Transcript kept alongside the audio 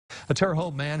A Terre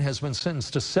Haute man has been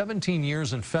sentenced to 17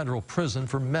 years in federal prison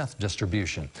for meth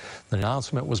distribution. The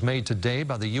announcement was made today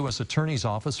by the U.S. Attorney's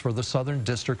Office for the Southern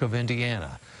District of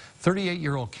Indiana.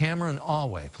 38-year-old Cameron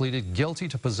Alway pleaded guilty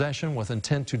to possession with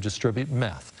intent to distribute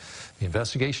meth. The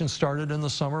investigation started in the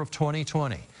summer of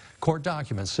 2020. Court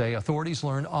documents say authorities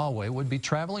learned Alway would be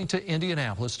traveling to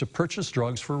Indianapolis to purchase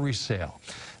drugs for resale.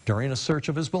 During a search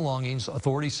of his belongings,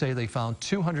 authorities say they found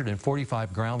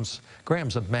 245 grams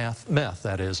of meth,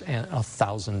 that is, and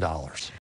 $1,000.